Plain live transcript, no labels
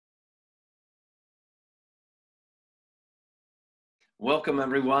Welcome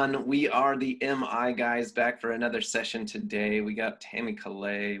everyone. We are the MI guys back for another session today. We got Tammy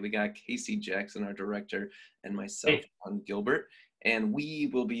Calais, we got Casey Jackson, our director, and myself, Hey. John Gilbert. And we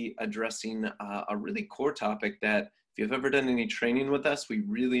will be addressing a really core topic that if you've ever done any training with us, we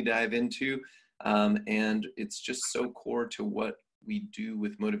really dive into. And it's just so core to what we do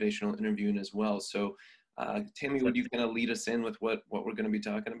with motivational interviewing as well. So Tammy, would you kind of lead us in with what we're going to be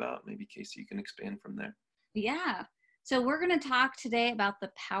talking about? Maybe Casey, you can expand from there. Yeah. So we're going to talk today about the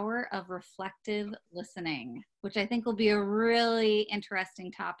power of reflective listening, which I think will be a really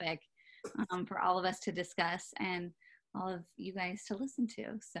interesting topic for all of us to discuss and all of you guys to listen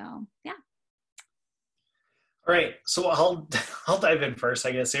to. So, yeah. All right. So I'll dive in first,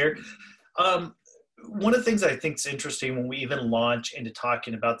 I guess, here. One of the things I think is interesting when we even launch into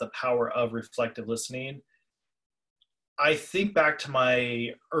talking about the power of reflective listening, I think back to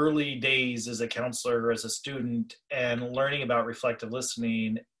my early days as a counselor, as a student, and learning about reflective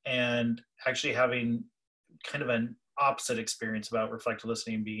listening and actually having kind of an opposite experience about reflective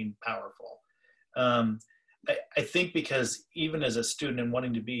listening being powerful. I think because even as a student and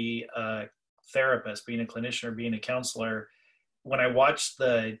wanting to be a therapist, being a clinician or being a counselor, when I watched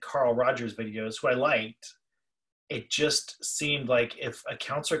the Carl Rogers videos, who I liked, it just seemed like if a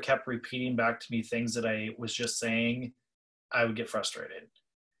counselor kept repeating back to me things that I was just saying, I would get frustrated.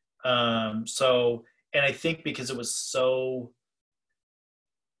 And I think because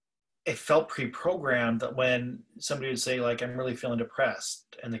it felt pre-programmed that when somebody would say like, I'm really feeling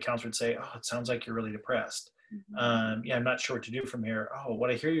depressed, and the counselor would say, oh, it sounds like you're really depressed. Yeah, I'm not sure what to do from here. Oh, what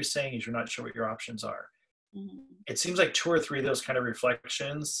I hear you saying is you're not sure what your options are. It seems like 2 or 3 of those kind of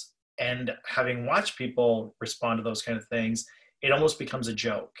reflections, and having watched people respond to those kind of things, it almost becomes a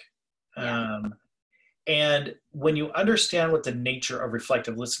joke. Yeah. And when you understand what the nature of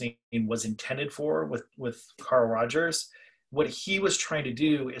reflective listening was intended for with Carl Rogers, what he was trying to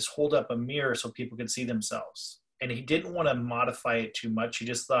do is hold up a mirror so people could see themselves. And he didn't want to modify it too much. He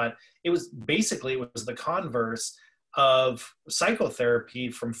just thought it was the converse of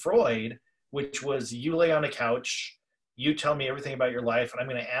psychotherapy from Freud, which was you lay on a couch, you tell me everything about your life, and I'm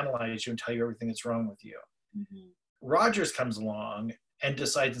going to analyze you and tell you everything that's wrong with you. Rogers comes along and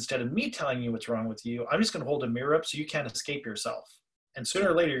decides, instead of me telling you what's wrong with you, I'm just going to hold a mirror up so you can't escape yourself. And sooner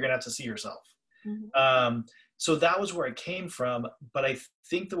or later, you're going to have to see yourself. So that was where it came from. But I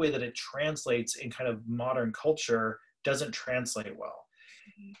think the way that it translates in kind of modern culture doesn't translate well.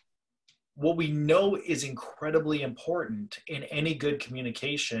 What we know is incredibly important in any good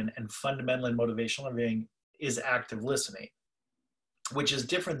communication and fundamental in motivational interviewing is active listening, which is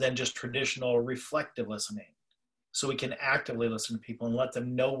different than just traditional reflective listening. So we can actively listen to people and let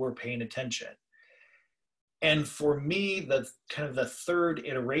them know we're paying attention. And for me, the kind of the third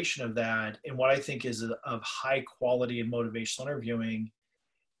iteration of that, and what I think is of high quality in motivational interviewing,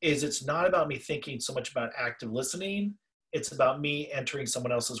 is it's not about me thinking so much about active listening, it's about me entering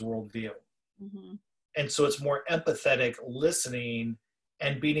someone else's worldview. And so it's more empathetic listening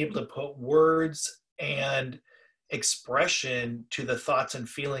and being able to put words and expression to the thoughts and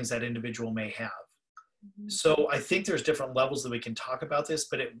feelings that individual may have. So I think there's different levels that we can talk about this,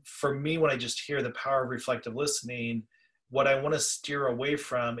 but for me, when I just hear the power of reflective listening, what I want to steer away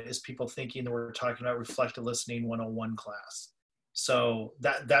from is people thinking that we're talking about reflective listening 101 class. So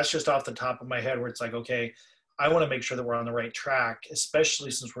that's just off the top of my head where it's like, okay, I want to make sure that we're on the right track,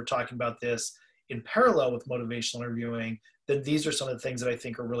 especially since we're talking about this in parallel with motivational interviewing, then these are some of the things that I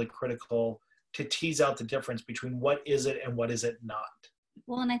think are really critical to tease out the difference between what is it and what is it not.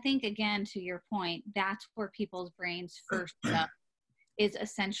 Well, and I think, again, to your point, that's where people's brains first go, is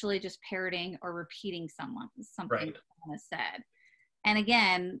essentially just parroting or repeating something Right. someone has said. And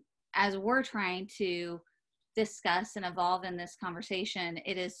again, as we're trying to discuss and evolve in this conversation,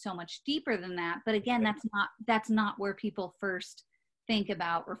 it is so much deeper than that. But again, that's not where people first think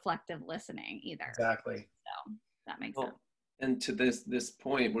about reflective listening either. Exactly. So that makes sense. And to this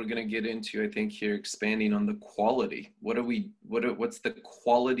point, we're going to get into, I think, here expanding on the quality. What's the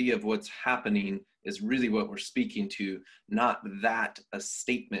quality of what's happening is really what we're speaking to, not that a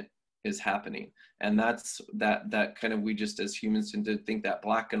statement is happening. And that's that kind of, we just as humans tend to think that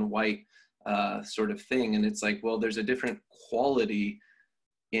black and white sort of thing. And it's like, well, there's a different quality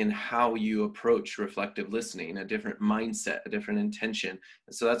in how you approach reflective listening, a different mindset, a different intention.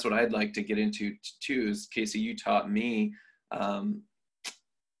 And so that's what I'd like to get into too, is Casey, you taught me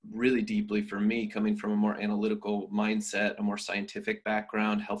really deeply, for me, coming from a more analytical mindset, a more scientific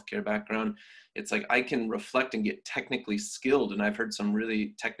background, healthcare background. It's like I can reflect and get technically skilled. And I've heard some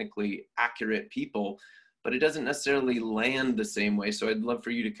really technically accurate people but it doesn't necessarily land the same way. So I'd love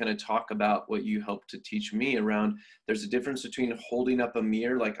for you to kind of talk about what you helped to teach me around, there's a difference between holding up a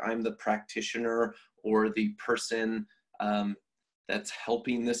mirror, like I'm the practitioner or the person that's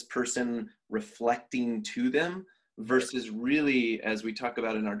helping this person reflecting to them, versus really, as we talk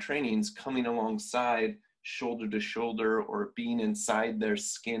about in our trainings, coming alongside shoulder to shoulder or being inside their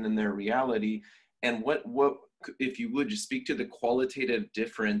skin and their reality. And what if you would just speak to the qualitative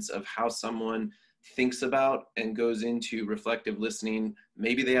difference of how someone thinks about and goes into reflective listening.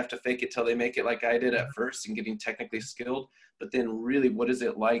 Maybe they have to fake it till they make it, like I did at first, and getting technically skilled, but then really what is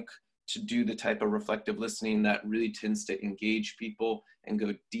it like to do the type of reflective listening that really tends to engage people and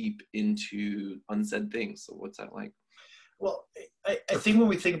go deep into unsaid things? So what's that like? Well, I think when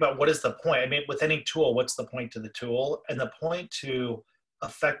we think about what is the point, I mean, with any tool, what's the point to the tool? And the point to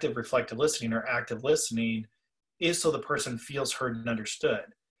effective reflective listening or active listening is so the person feels heard and understood.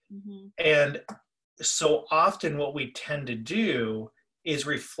 Mm-hmm. And so often what we tend to do is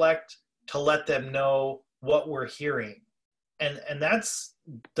reflect to let them know what we're hearing. And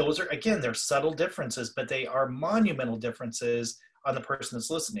those are, again, they're subtle differences, but they are monumental differences on the person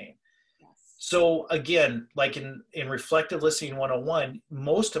that's listening. So again, like in reflective listening 101,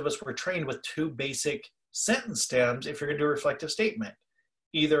 most of us were trained with two basic sentence stems if you're going to do a reflective statement.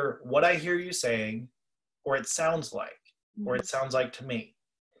 Either what I hear you saying, or it sounds like, or it sounds like to me.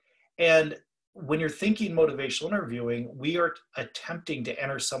 And when you're thinking motivational interviewing, we are attempting to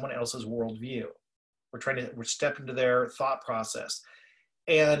enter someone else's worldview. We're stepping into their thought process.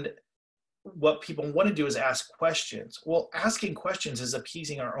 And what people want to do is ask questions. Well, asking questions is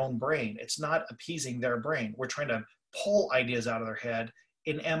appeasing our own brain. It's not appeasing their brain. We're trying to pull ideas out of their head.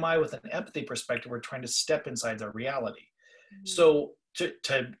 In MI, with an empathy perspective, we're trying to step inside their reality. Mm-hmm. So to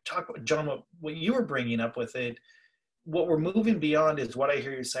talk, John, what you were bringing up with it, what we're moving beyond is what I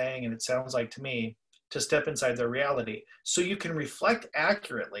hear you saying, and it sounds like to me, to step inside their reality. So you can reflect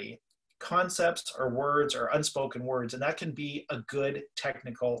accurately concepts or words or unspoken words, and that can be a good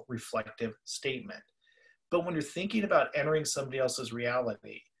technical reflective statement. But when you're thinking about entering somebody else's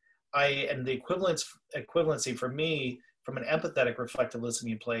reality, and the equivalency for me from an empathetic reflective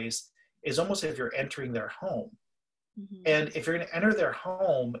listening place is almost if you're entering their home. Mm-hmm. And if you're going to enter their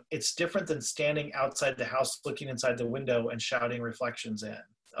home, it's different than standing outside the house looking inside the window and shouting reflections in.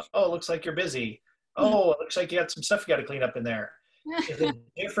 Oh, it looks like you're busy. Oh, it looks like you got some stuff you got to clean up in there. It's a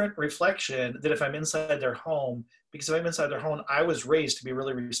different reflection than if I'm inside their home, because if I'm inside their home, I was raised to be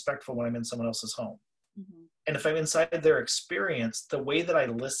really respectful when I'm in someone else's home. Mm-hmm. And if I'm inside their experience, the way that I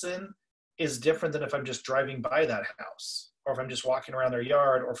listen is different than if I'm just driving by that house, or if I'm just walking around their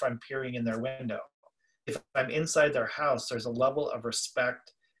yard, or if I'm peering in their window. If I'm inside their house, there's a level of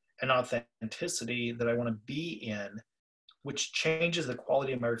respect and authenticity that I want to be in, which changes the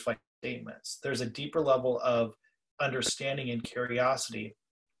quality of my reflective statements. There's a deeper level of understanding and curiosity.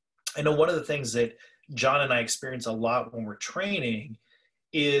 I know one of the things that John and I experience a lot when we're training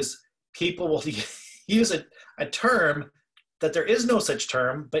is people will use a term that there is no such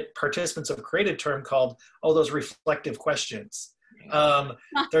term, but participants have created a term called, those reflective questions.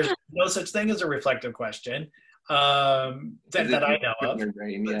 There's no such thing as a reflective question that I know of.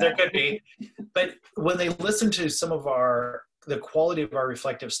 There could be. But when they listen to some of the quality of our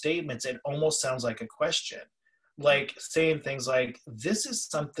reflective statements, it almost sounds like a question. Like saying things like, this is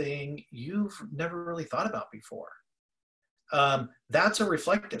something you've never really thought about before. That's a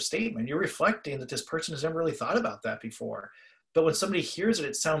reflective statement. You're reflecting that this person has never really thought about that before. But when somebody hears it,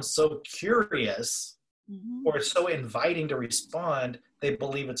 it sounds so curious, mm-hmm. or so inviting to respond, they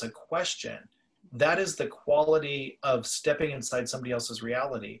believe it's a question. That is the quality of stepping inside somebody else's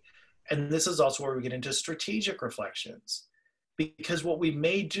reality. And this is also where we get into strategic reflections. Because what we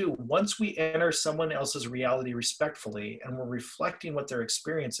may do once we enter someone else's reality respectfully and we're reflecting what their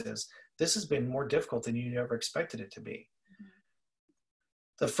experience is, this has been more difficult than you ever expected it to be. Mm-hmm.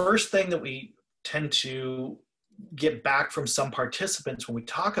 The first thing that we tend to get back from some participants when we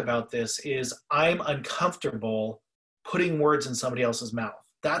talk about this is, I'm uncomfortable putting words in somebody else's mouth.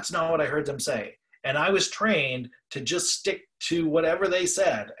 That's not what I heard them say. And I was trained to just stick to whatever they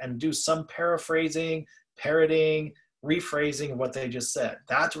said and do some paraphrasing, parroting, rephrasing of what they just said.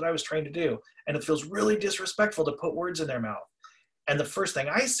 That's what I was trained to do. And it feels really disrespectful to put words in their mouth. And the first thing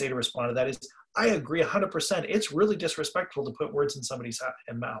I say to respond to that is, I agree 100%. It's really disrespectful to put words in somebody's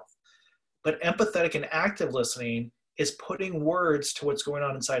mouth. But empathetic and active listening is putting words to what's going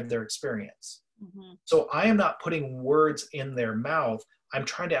on inside their experience. Mm-hmm. So I am not putting words in their mouth. I'm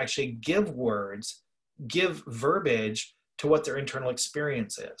trying to actually give words, give verbiage to what their internal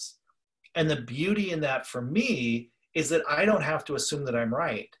experience is. And the beauty in that for me is that I don't have to assume that I'm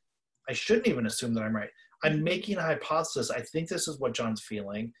right. I shouldn't even assume that I'm right. I'm making a hypothesis. I think this is what John's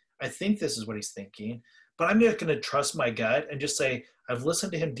feeling. I think this is what he's thinking, but I'm not going to trust my gut and just say, I've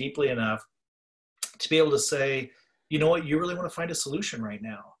listened to him deeply enough to be able to say, you know what, you really want to find a solution right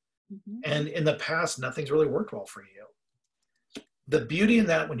now. And in the past, nothing's really worked well for you. The beauty in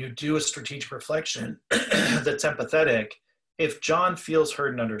that, when you do a strategic reflection that's empathetic, if John feels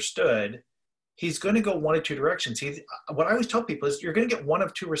heard and understood, he's going to go one of two directions. What I always tell people is you're going to get one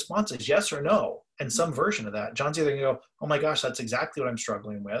of two responses, yes or no, and some version of that. John's either going to go, oh my gosh, that's exactly what I'm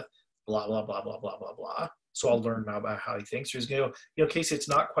struggling with, blah, blah, blah, blah, blah, blah, blah. So I'll learn now about how he thinks. Or he's going to go, you know, Casey, it's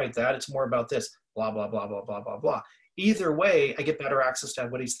not quite that. It's more about this, blah, blah, blah, blah, blah, blah, blah. Either way, I get better access to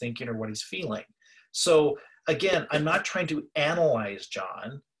what he's thinking or what he's feeling. So again, I'm not trying to analyze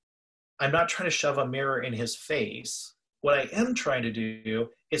John. I'm not trying to shove a mirror in his face. What I am trying to do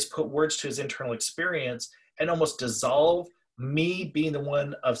is put words to his internal experience and almost dissolve me being the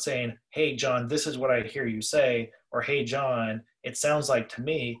one of saying, hey, John, this is what I hear you say, or hey, John, it sounds like to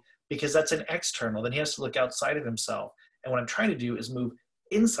me, because that's an external. Then he has to look outside of himself. And what I'm trying to do is move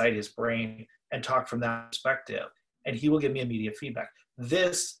inside his brain and talk from that perspective. And he will give me immediate feedback.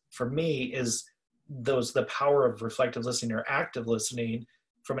 This, for me, is the power of reflective listening or active listening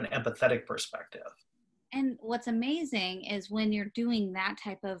from an empathetic perspective. And what's amazing is when you're doing that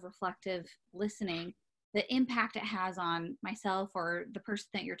type of reflective listening, the impact it has on myself or the person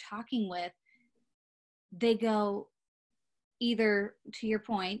that you're talking with, they go either, to your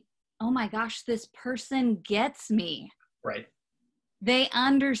point, oh my gosh, this person gets me. Right. They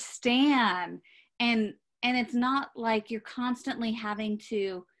understand. And it's not like you're constantly having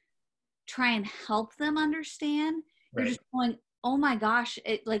to try and help them understand. Right. You're just going, oh my gosh,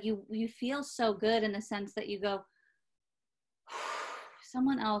 it like you feel so good in the sense that you go,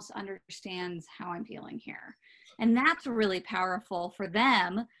 someone else understands how I'm feeling here. And that's really powerful for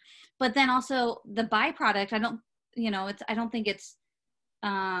them. But then also the byproduct, I don't think it's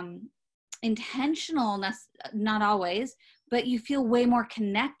intentional, not always, but you feel way more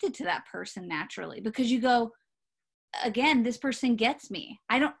connected to that person naturally because you go, again, this person gets me.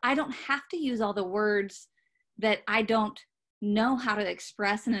 I don't have to use all the words that I don't know how to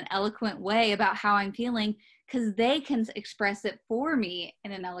express in an eloquent way about how I'm feeling, because they can express it for me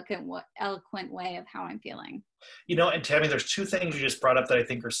in an eloquent way of how I'm feeling. You know, and Tammy, there's two things you just brought up that I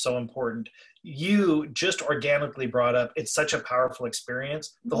think are so important. You just organically brought up, it's such a powerful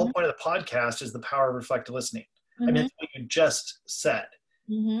experience. The whole point of the podcast is the power of reflective listening. I mean, it's what you just said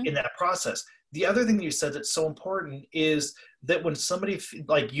in that process. The other thing that you said that's so important is that when somebody,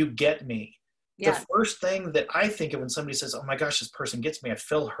 like, you get me, the first thing that I think of when somebody says, oh my gosh, this person gets me, I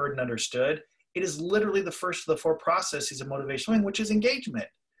feel heard and understood, it is literally the first of the four processes of motivation, which is engagement,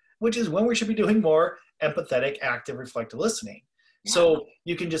 which is when we should be doing more empathetic, active, reflective listening. Yeah. So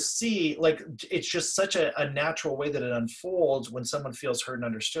you can just see, like, it's just such a natural way that it unfolds when someone feels heard and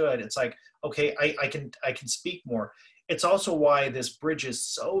understood. It's like, okay, I can speak more. It's also why this bridges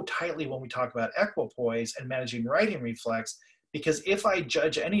so tightly when we talk about equipoise and managing writing reflex, because if I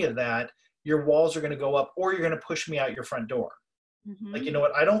judge any of that, your walls are going to go up or you're going to push me out your front door. Like, you know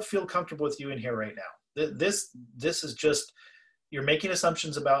what? I don't feel comfortable with you in here right now. This is just, you're making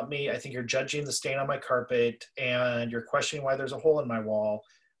assumptions about me. I think you're judging the stain on my carpet and you're questioning why there's a hole in my wall.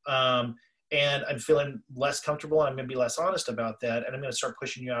 And I'm feeling less comfortable and I'm going to be less honest about that. And I'm going to start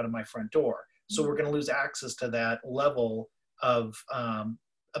pushing you out of my front door. So we're going to lose access to that level of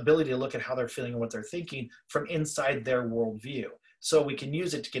ability to look at how they're feeling and what they're thinking from inside their worldview. So we can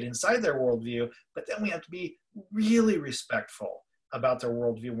use it to get inside their worldview, but then we have to be really respectful about their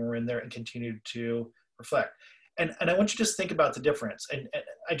worldview when we're in there and continue to reflect. And I want you to just think about the difference. And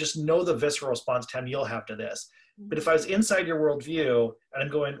I just know the visceral response, Tammy, you'll have to this. But if I was inside your worldview and I'm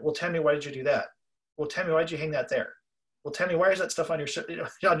going, well, Tammy, why did you do that? Well, Tammy, why did you hang that there? Well, Tammy, why is that stuff on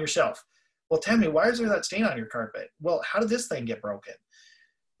your shelf? Well, Tammy, why is there that stain on your carpet? Well, how did this thing get broken?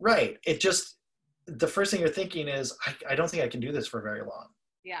 Right. It just, the first thing you're thinking is, I don't think I can do this for very long.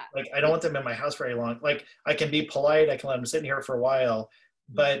 Yeah. Like, I don't want them in my house very long. Like, I can be polite. I can let them sit in here for a while,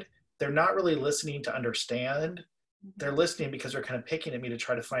 but they're not really listening to understand. They're listening because they're kind of picking at me to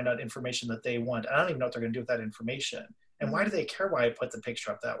try to find out information that they want. I don't even know what they're going to do with that information. And why do they care why I put the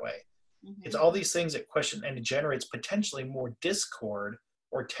picture up that way? It's all these things that question, and it generates potentially more discord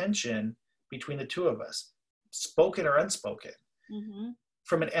or tension between the two of us, spoken or unspoken.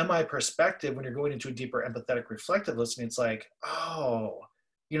 From an MI perspective, when you're going into a deeper empathetic reflective listening, it's like, oh,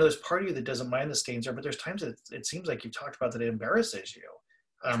 you know, there's part of you that doesn't mind the stains there, but there's times that it seems like you've talked about that it embarrasses you,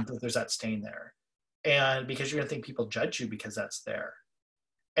 that there's that stain there. And because you're going to think people judge you because that's there.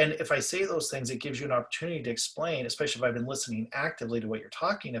 And if I say those things, it gives you an opportunity to explain, especially if I've been listening actively to what you're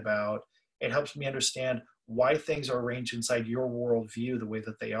talking about. It helps me understand why things are arranged inside your worldview the way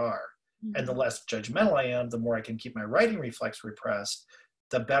that they are. Mm-hmm. And the less judgmental I am, the more I can keep my writing reflex repressed,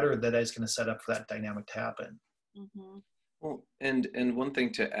 the better that is going to set up for that dynamic to happen. Mm-hmm. Well, and one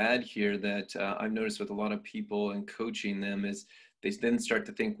thing to add here that I've noticed with a lot of people and coaching them is they then start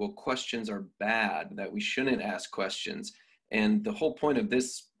to think, well, questions are bad, that we shouldn't ask questions. And the whole point of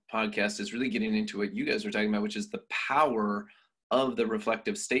this podcast is really getting into what you guys were talking about, which is the power of the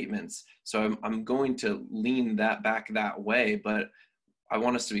reflective statements. So I'm going to lean that back that way, but I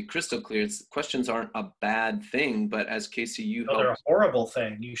want us to be crystal clear. Questions aren't a bad thing, but as Casey, you No, they're a horrible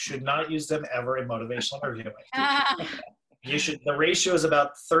thing. You should not use them ever in motivational interviewing. You should. The ratio is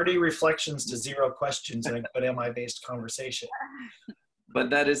about 30 reflections to 0 questions in a good MI-based conversation.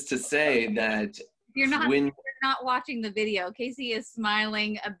 But that is to say that you're not watching the video. Casey is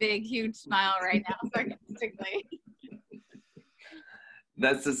smiling a big, huge smile right now, sarcastically.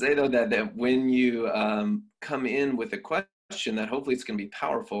 That's to say, though, that when you come in with a question, that hopefully it's going to be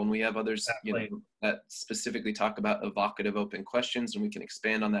powerful, and we have others, that specifically talk about evocative open questions, and we can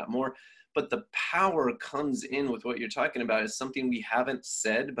expand on that more. But the power comes in with what you're talking about is something we haven't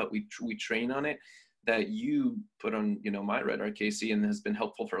said, but we train on it, that you put on, my radar, Casey, and has been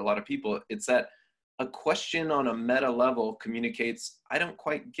helpful for a lot of people. It's that a question on a meta level communicates, I don't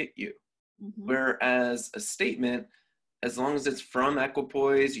quite get you. Mm-hmm. Whereas a statement, as long as it's from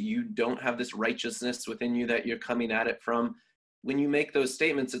equipoise, you don't have this righteousness within you that you're coming at it from. When you make those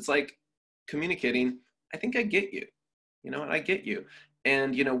statements, it's like communicating, I think I get you, and I get you.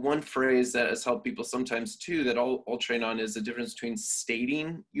 And, one phrase that has helped people sometimes too, that I'll train on, is the difference between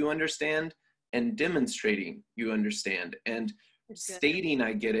stating you understand and demonstrating you understand. And stating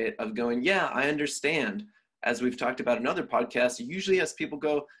I get it, of going, yeah, I understand, as we've talked about in other podcasts, usually as people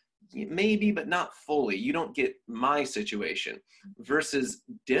go, maybe, but not fully. You don't get my situation. Versus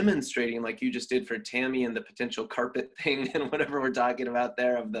demonstrating, like you just did for Tammy and the potential carpet thing and whatever we're talking about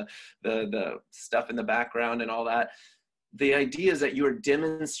there, of the stuff in the background and all that. The idea is that you are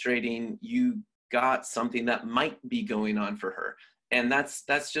demonstrating you got something that might be going on for her. And that's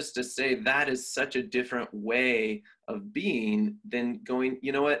just to say that is such a different way of being than going,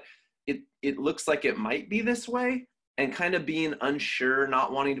 you know what, it looks like it might be this way, and kind of being unsure,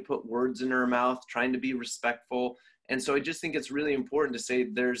 not wanting to put words in her mouth, trying to be respectful. And so I just think it's really important to say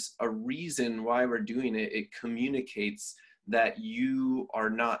there's a reason why we're doing it. It communicates that you are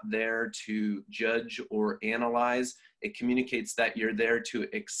not there to judge or analyze. It communicates that you're there to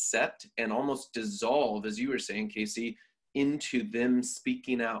accept and almost dissolve, as you were saying, Casey, into them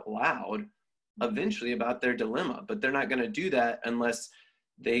speaking out loud eventually about their dilemma. But they're not going to do that unless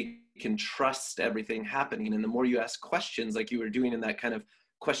they can trust everything happening. And the more you ask questions, like you were doing in that kind of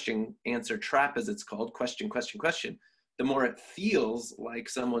question answer trap, as it's called, question, the more it feels like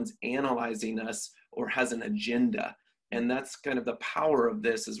someone's analyzing us or has an agenda. And that's kind of the power of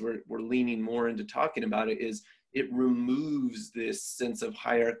this, as we're leaning more into talking about it, is it removes this sense of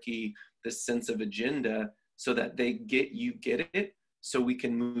hierarchy, this sense of agenda, so that they get it, so we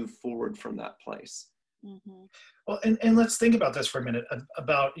can move forward from that place. Mm-hmm. Well, and let's think about this for a minute,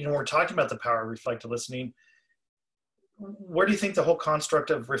 about, we're talking about the power of reflective listening. Where do you think the whole construct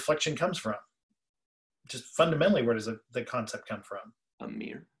of reflection comes from? Just fundamentally, where does the concept come from? A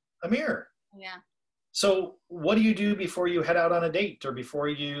mirror. A mirror. Yeah. So what do you do before you head out on a date or before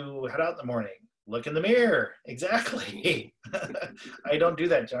you head out in the morning? Look in the mirror. Exactly. I don't do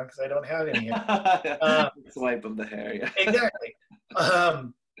that, John, because I don't have any. Swipe of the hair. Yeah. Exactly.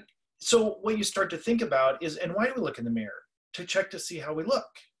 So what you start to think about is, and why do we look in the mirror? To check to see how we look,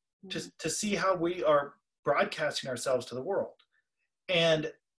 to see how we are broadcasting ourselves to the world.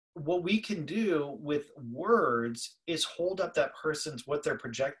 And what we can do with words is hold up that person's, what they're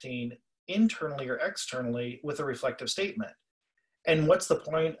projecting internally or externally, with a reflective statement. And what's the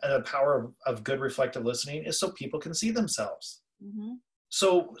point and the power of good reflective listening is so people can see themselves. Mm-hmm.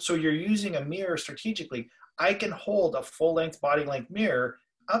 So you're using a mirror strategically. I can hold a full-length, body-length mirror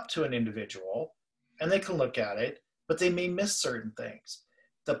up to an individual, and they can look at it, but they may miss certain things.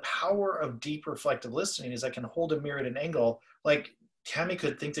 The power of deep reflective listening is I can hold a mirror at an angle. Like Tammy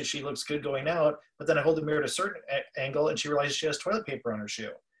could think that she looks good going out, but then I hold the mirror at a certain angle and she realizes she has toilet paper on her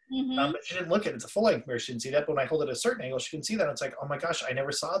shoe. Mm-hmm. But she didn't look at it. It's a full-length mirror. She didn't see that. But when I hold it at a certain angle, she can see that. It's like, oh my gosh, I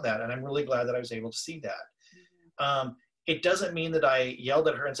never saw that. And I'm really glad that I was able to see that. Mm-hmm. It doesn't mean that I yelled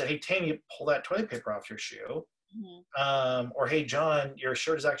at her and said, hey, Tammy, pull that toilet paper off your shoe. Mm-hmm. Or, hey, John, your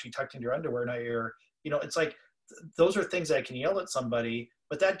shirt is actually tucked into your underwear, not your, it's like, those are things that I can yell at somebody,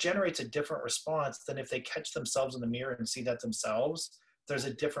 but that generates a different response than if they catch themselves in the mirror and see that themselves. There's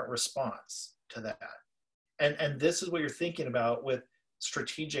a different response to that. And this is what you're thinking about with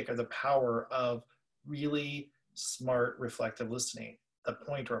strategic, or the power of really smart, reflective listening, a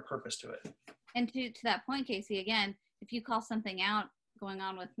point or a purpose to it. And to that point, Casey, again, if you call something out going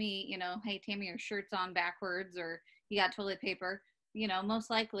on with me, you know, hey, Tammy, your shirt's on backwards, or you got toilet paper, you know, most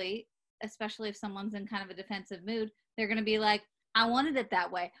likely, especially if someone's in kind of a defensive mood, they're going to be like, I wanted it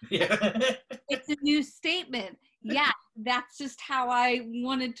that way. Yeah. It's a new statement. Yeah, that's just how I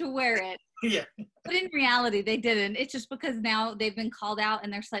wanted to wear it. Yeah. But in reality, they didn't. It's just because now they've been called out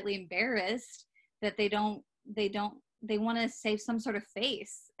and they're slightly embarrassed that they want to save some sort of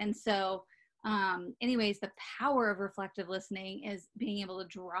face. And so, anyways, the power of reflective listening is being able to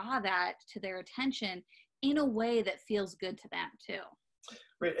draw that to their attention in a way that feels good to them too.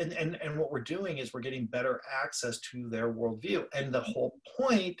 Right. And what we're doing is we're getting better access to their worldview. And the whole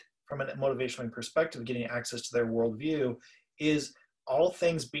point from a motivational perspective, getting access to their worldview, is all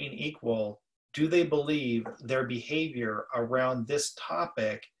things being equal, do they believe their behavior around this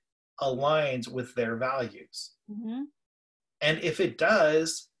topic aligns with their values? Mm-hmm. And if it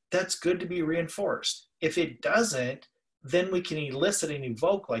does, that's good to be reinforced. If it doesn't, then we can elicit and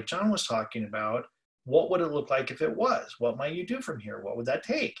evoke, like John was talking about, what would it look like if it was? What might you do from here? What would that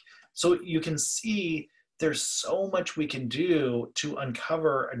take? So you can see there's so much we can do to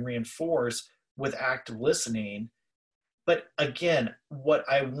uncover and reinforce with active listening. But again, what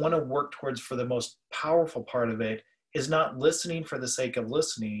I want to work towards for the most powerful part of it is not listening for the sake of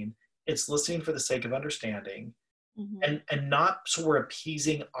listening. It's listening for the sake of understanding. Mm-hmm. And not so we're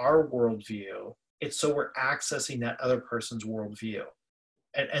appeasing our worldview. It's so we're accessing that other person's worldview.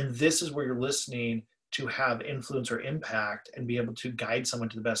 And this is where you're listening to have influence or impact and be able to guide someone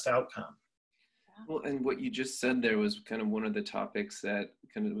to the best outcome. Well, and what you just said there was kind of one of the topics that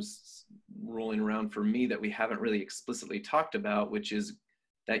kind of was rolling around for me that we haven't really explicitly talked about, which is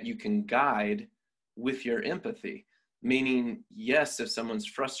that you can guide with your empathy. Meaning, yes, if someone's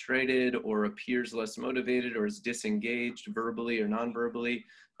frustrated or appears less motivated or is disengaged verbally or non-verbally,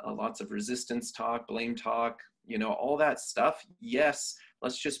 lots of resistance talk, blame talk, you know, all that stuff. Yes,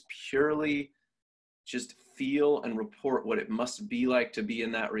 let's just purely just feel and report what it must be like to be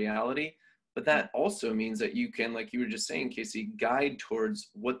in that reality. But that also means that you can, like you were just saying, Casey, guide towards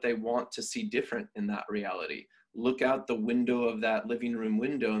what they want to see different in that reality. Look out the window of that living room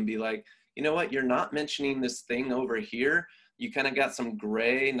window and be like, you know what, you're not mentioning this thing over here. You kind of got some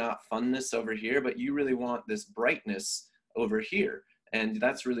gray, not funness over here, but you really want this brightness over here. And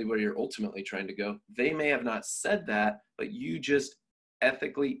that's really where you're ultimately trying to go. They may have not said that, but you just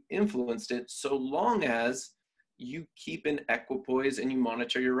ethically influenced it, so long as you keep in equipoise and you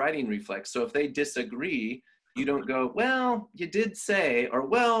monitor your writing reflex. So if they disagree, you don't go, well, you did say, or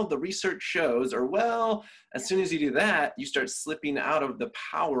well, the research shows, or well, as soon as you do that, you start slipping out of the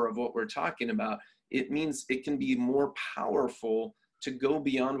power of what we're talking about. It means it can be more powerful to go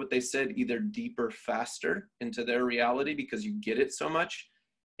beyond what they said, either deeper, faster into their reality because you get it so much,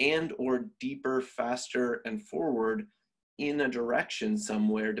 and or deeper, faster, and forward in a direction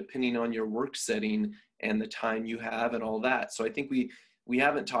somewhere, depending on your work setting and the time you have and all that. So I think we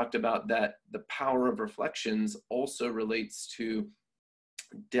haven't talked about that. The power of reflections also relates to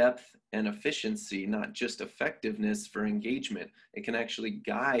depth and efficiency, not just effectiveness for engagement. It can actually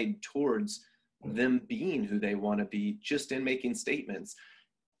guide towards them being who they want to be just in making statements.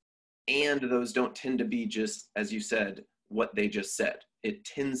 And those don't tend to be just, as you said, what they just said. It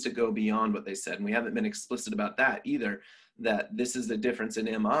tends to go beyond what they said. And we haven't been explicit about that either, that this is the difference in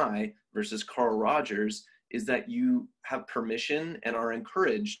MI versus Carl Rogers, is that you have permission and are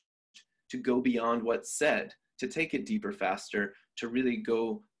encouraged to go beyond what's said, to take it deeper, faster, to really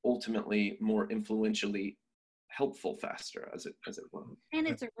go ultimately more influentially helpful faster, as it were. And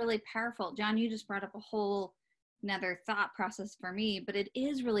it's a really powerful, John, you just brought up a whole another thought process for me, but it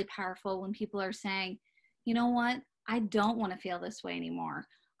is really powerful when people are saying, you know what, I don't want to feel this way anymore.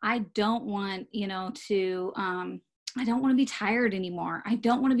 I don't want, I don't want to be tired anymore. I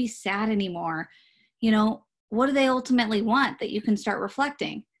don't want to be sad anymore. What do they ultimately want? That you can start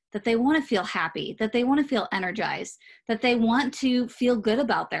reflecting, that they want to feel happy, that they want to feel energized, that they want to feel good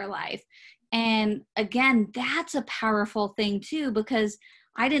about their life. And again, that's a powerful thing too, because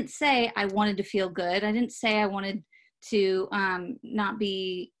I didn't say I wanted to feel good. I didn't say I wanted to not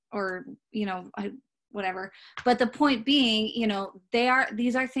be, or, whatever. But the point being,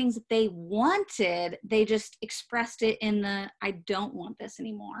 these are things that they wanted. They just expressed it in the, I don't want this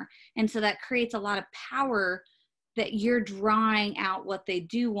anymore. And so that creates a lot of power that you're drawing out what they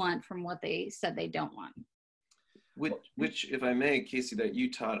do want from what they said they don't want. Which, if I may, Casey, that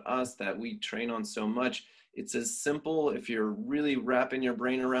you taught us that we train on so much, it's as simple, if you're really wrapping your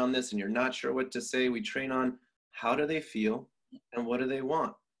brain around this and you're not sure what to say, we train on how do they feel and what do they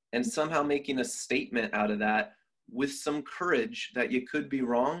want? and somehow making a statement out of that with some courage that you could be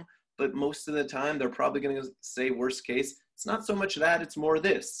wrong. But most of the time, they're probably going to say, worst case, it's not so much that, it's more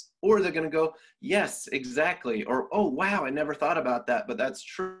this. Or they're going to go, yes, exactly. Or, oh, wow, I never thought about that, but that's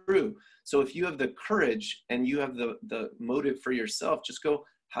true. So if you have the courage and you have the motive for yourself, just go,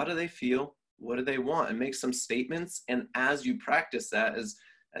 how do they feel? What do they want? And make some statements. And as you practice that,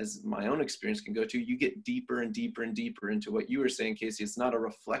 as my own experience can go to, you get deeper and deeper and deeper into what you were saying, Casey. It's not a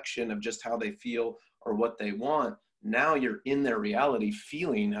reflection of just how they feel or what they want. Now you're in their reality,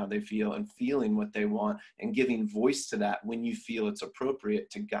 feeling how they feel and feeling what they want and giving voice to that when you feel it's appropriate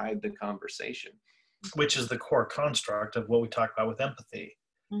to guide the conversation. Which is the core construct of what we talk about with empathy.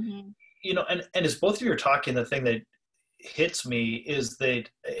 Mm-hmm. You know, and as both of you are talking, the thing that hits me is that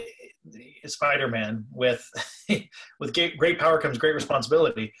Spider-Man with great power comes great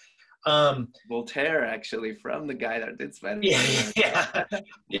responsibility. Voltaire, actually, from the guy that did Spider-Man.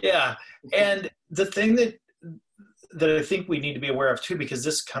 Yeah. And the thing that I think we need to be aware of too, because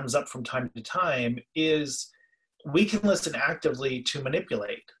this comes up from time to time, is we can listen actively to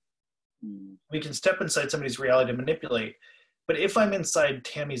manipulate. We can step inside somebody's reality to manipulate. But if I'm inside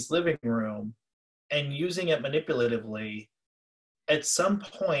Tammy's living room and using it manipulatively, at some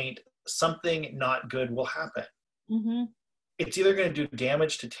point, something not good will happen. Mm-hmm. It's either going to do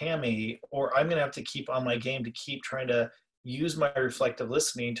damage to Tammy, or I'm going to have to keep on my game to keep trying to use my reflective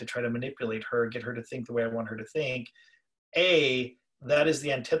listening to try to manipulate her, get her to think the way I want her to think. That is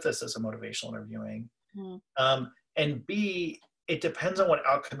the antithesis of motivational interviewing. Mm-hmm. And B, it depends on what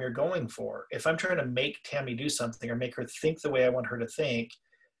outcome you're going for. If I'm trying to make Tammy do something or make her think the way I want her to think,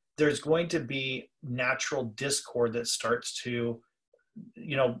 there's going to be natural discord that starts to,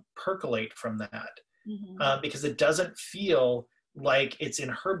 percolate from that. Mm-hmm. Because it doesn't feel like it's in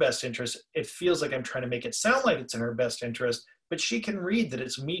her best interest. It feels like I'm trying to make it sound like it's in her best interest, but she can read that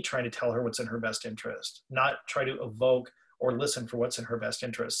it's me trying to tell her what's in her best interest, not try to evoke or listen for what's in her best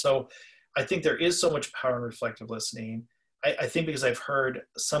interest. So I think there is so much power in reflective listening. I think because I've heard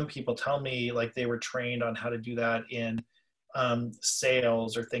some people tell me like they were trained on how to do that in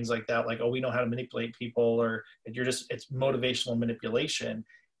sales or things like that. Like, oh, we know how to manipulate people, or it's motivational manipulation.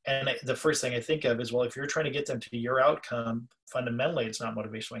 And the first thing I think of is, well, if you're trying to get them to your outcome, fundamentally, it's not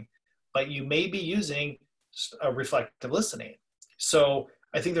motivational, but you may be using a reflective listening. So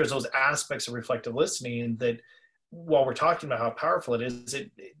I think there's those aspects of reflective listening that while we're talking about how powerful it is,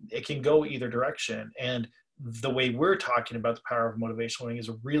 it can go either direction. And the way we're talking about the power of motivational learning is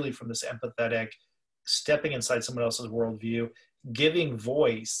really from this empathetic, stepping inside someone else's worldview, giving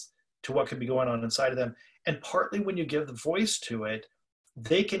voice to what could be going on inside of them. And partly when you give the voice to it,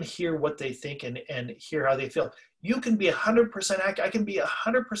 they can hear what they think and hear how they feel. You can be 100% accurate. I can be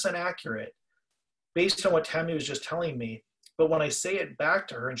 100% accurate based on what Tammy was just telling me. But when I say it back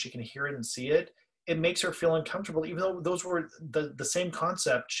to her and she can hear it and see it, it makes her feel uncomfortable, even though those were the same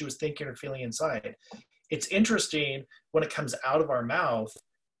concept she was thinking or feeling inside. It's interesting when it comes out of our mouth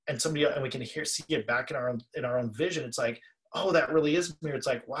and we can see it back in our own vision. It's like, oh, that really is me. It's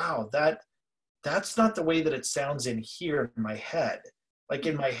like, wow, that's not the way that it sounds in here in my head. Like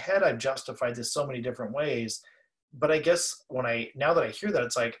in my head, I've justified this so many different ways. But I guess now that I hear that,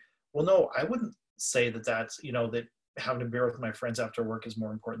 it's like, well, no, I wouldn't say that's, that having a beer with my friends after work is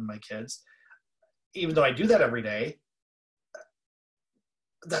more important than my kids. Even though I do that every day,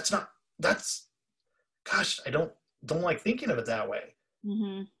 gosh, I don't like thinking of it that way.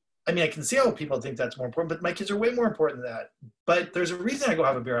 Mm-hmm. I mean, I can see how people think that's more important, but my kids are way more important than that. But there's a reason I go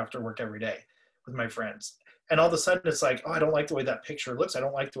have a beer after work every day with my friends. And all of a sudden it's like, oh, I don't like the way that picture looks. I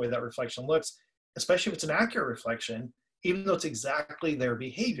don't like the way that reflection looks, especially if it's an accurate reflection, even though it's exactly their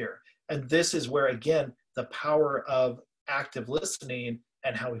behavior. And this is where, again, the power of active listening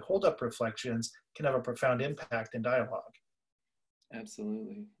and how we hold up reflections can have a profound impact in dialogue.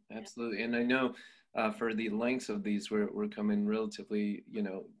 Absolutely. Absolutely. And I know for the lengths of these, we're coming relatively,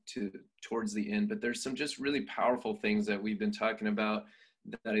 towards the end, but there's some just really powerful things that we've been talking about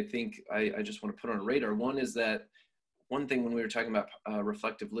that I think I just want to put on a radar. One is that one thing when we were talking about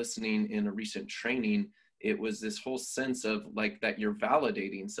reflective listening in a recent training, it was this whole sense of like that you're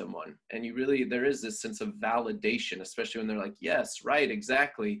validating someone, and there is this sense of validation, especially when they're like, yes, right,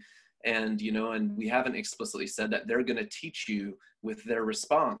 exactly. And, and we haven't explicitly said that they're going to teach you with their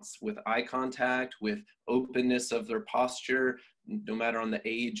response, with eye contact, with openness of their posture, no matter on the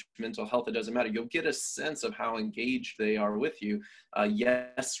age, mental health, it doesn't matter. You'll get a sense of how engaged they are with you.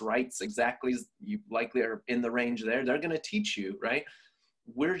 Yes, rights, exactly. You likely are in the range there. They're going to teach you, right?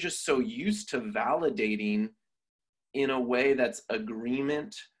 We're just so used to validating in a way that's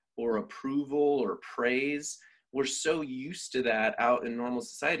agreement or approval or praise, we're so used to that out in normal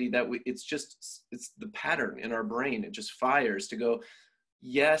society that it's the pattern in our brain. It just fires to go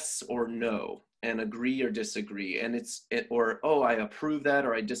yes or no, and agree or disagree. And oh, I approve that,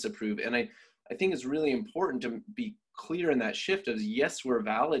 or I disapprove. And I think it's really important to be clear in that shift of, yes, we're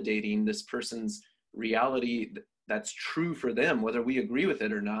validating this person's reality that's true for them, whether we agree with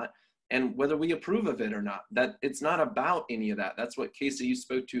it or not, and whether we approve of it or not. That it's not about any of that. That's what, Casey, you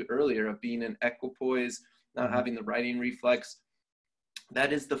spoke to earlier, of being in equipoise, not having the righting reflex.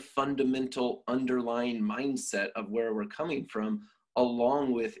 That is the fundamental underlying mindset of where we're coming from,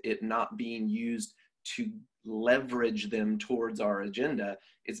 along with it not being used to leverage them towards our agenda.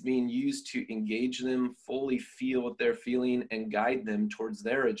 It's being used to engage them, fully feel what they're feeling, and guide them towards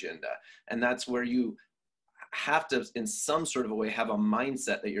their agenda. And that's where you have to, in some sort of a way, have a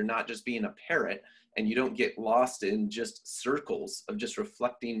mindset that you're not just being a parrot, and you don't get lost in just circles of just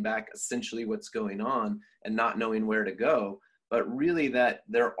reflecting back essentially what's going on and not knowing where to go, but really that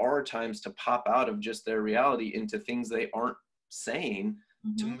there are times to pop out of just their reality into things they aren't saying,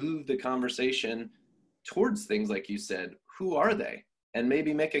 to move the conversation towards things like you said. Who are they? And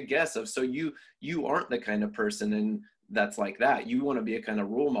maybe make a guess of, so you aren't the kind of person and that's like that. You want to be a kind of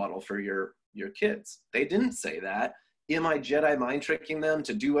role model for your kids. They didn't say that. Am I Jedi mind tricking them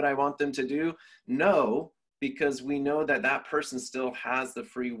to do what I want them to do? No, because we know that that person still has the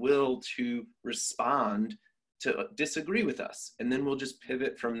free will to respond, to disagree with us, and then we'll just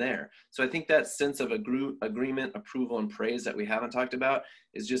pivot from there. So I think that sense of agreement, approval, and praise that we haven't talked about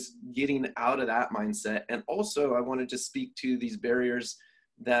is just getting out of that mindset. And also, I wanted to speak to these barriers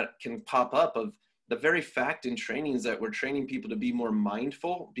that can pop up of the very fact in trainings that we're training people to be more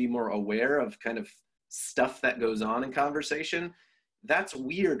mindful, be more aware of kind of stuff that goes on in conversation. That's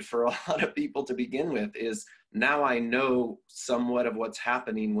weird for a lot of people to begin with, is now I know somewhat of what's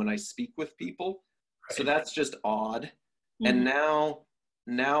happening when I speak with people. So that's just odd. And now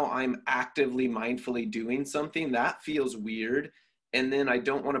I'm actively, mindfully doing something that feels weird. And then I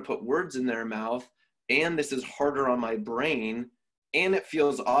don't want to put words in their mouth. And this is harder on my brain. And it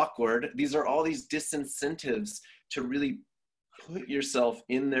feels awkward. These are all these disincentives to really put yourself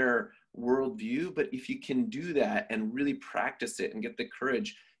in their worldview. But if you can do that and really practice it and get the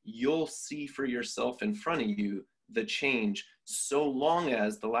courage, you'll see for yourself in front of you the change, so long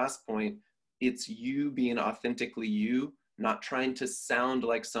as, the last point, it's you being authentically you, not trying to sound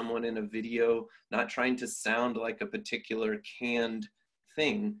like someone in a video, not trying to sound like a particular canned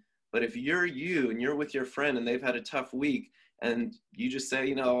thing. But if you're you and you're with your friend and they've had a tough week, and you just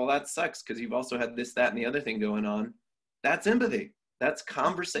say, well, that sucks because you've also had this, that, and the other thing going on, that's empathy. That's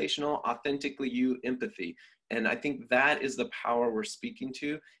conversational, authentically you empathy. And I think that is the power we're speaking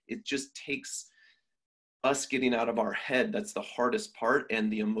to. It just takes us getting out of our head. That's the hardest part,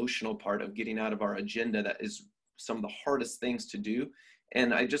 and the emotional part of getting out of our agenda. That is some of the hardest things to do.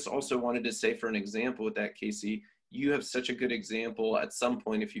 And I just also wanted to say, for an example with that, Casey, you have such a good example at some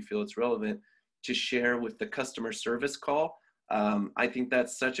point, if you feel it's relevant, to share with the customer service call. I think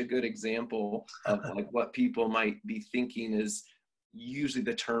that's such a good example of like what people might be thinking is usually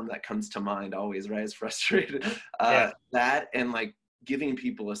the term that comes to mind always, right? Is frustrated. That, and like giving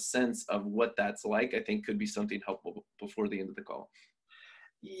people a sense of what that's like, I think could be something helpful before the end of the call.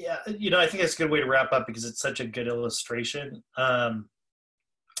 Yeah, I think that's a good way to wrap up because it's such a good illustration.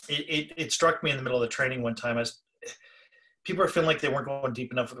 It struck me in the middle of the training one time. People are feeling like they weren't going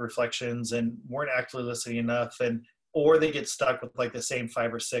deep enough with reflections and weren't actually listening enough, or they get stuck with like the same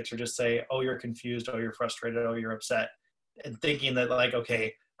 5 or 6, or just say, oh, you're confused, oh, you're frustrated, oh, you're upset, and thinking that like,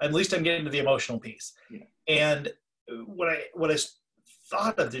 okay, at least I'm getting to the emotional piece. Yeah. And what I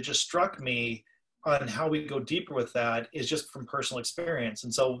thought of that just struck me on how we go deeper with that is just from personal experience.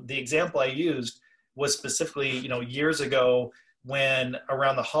 And so the example I used was specifically, years ago when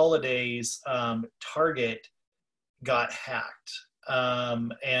around the holidays, Target got hacked.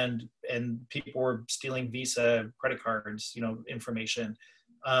 And people were stealing Visa credit cards, information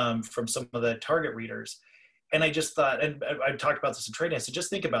from some of the Target readers. And I just thought, and I talked about this in training, I said, just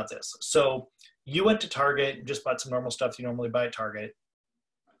think about this. So you went to Target and just bought some normal stuff you normally buy at Target.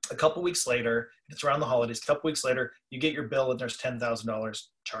 A couple weeks later, it's around the holidays, a couple weeks later, you get your bill and there's $10,000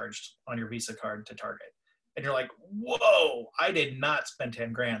 charged on your Visa card to Target. And you're like, whoa, I did not spend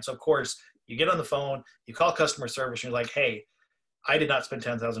 10 grand. So of course, you get on the phone, you call customer service, and you're like, hey, I did not spend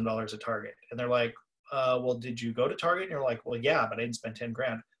 $10,000 at Target. And they're like, well, did you go to Target? And you're like, well, yeah, but I didn't spend 10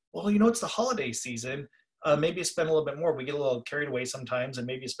 grand. Well, it's the holiday season. Maybe you spend a little bit more. We get a little carried away sometimes, and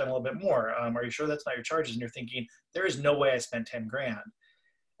maybe you spend a little bit more. Are you sure that's not your charges? And you're thinking, there is no way I spent 10 grand.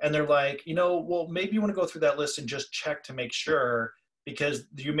 And they're like, well, maybe you want to go through that list and just check to make sure, because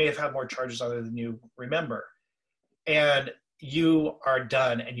you may have had more charges other than you remember. and you are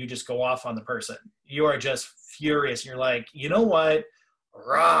done and you just go off on the person. You are just furious. And you're like, you know what?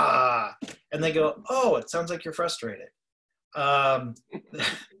 Rah. And they go, oh, it sounds like you're frustrated.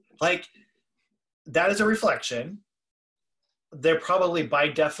 Like, that is a reflection. They're probably by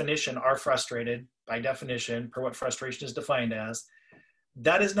definition are frustrated, by definition, per what frustration is defined as.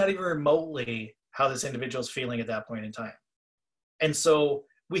 That is not even remotely how this individual is feeling at that point in time. And so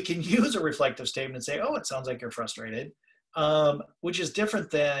we can use a reflective statement and say, oh, it sounds like you're frustrated, which is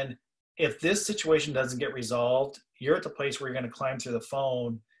different than if this situation doesn't get resolved, you're at the place where you're going to climb through the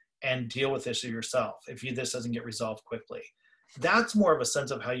phone and deal with this yourself if this doesn't get resolved quickly. That's more of a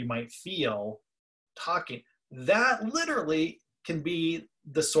sense of how you might feel talking. That literally can be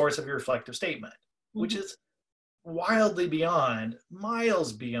the source of your reflective statement, which is wildly beyond,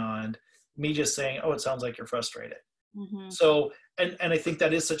 miles beyond me just saying, oh, it sounds like you're frustrated. So, and I think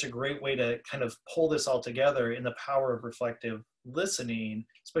that is such a great way to kind of pull this all together in the power of reflective listening,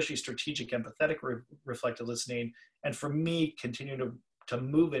 especially strategic, empathetic, reflective listening. And for me, continue to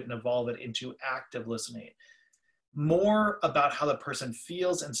move it and evolve it into active listening. More about how the person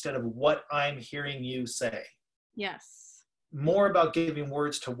feels instead of what I'm hearing you say. Yes. More about giving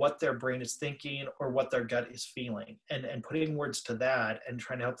words to what their brain is thinking or what their gut is feeling, and putting words to that and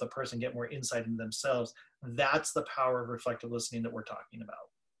trying to help the person get more insight into themselves. That's the power of reflective listening that we're talking about.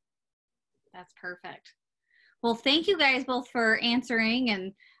 That's perfect. Well, thank you guys both for answering.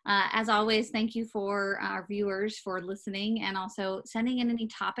 And as always, thank you for our viewers for listening and also sending in any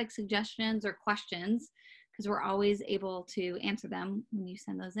topic suggestions or questions, because we're always able to answer them when you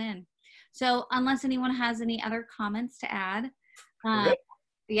send those in. So unless anyone has any other comments to add,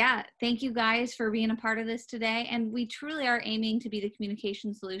 yeah, thank you guys for being a part of this today. And we truly are aiming to be the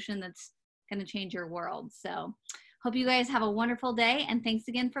communication solution that's going to change your world. So hope you guys have a wonderful day, and thanks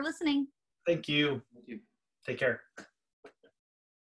again for listening. Thank you. Thank you. Take care.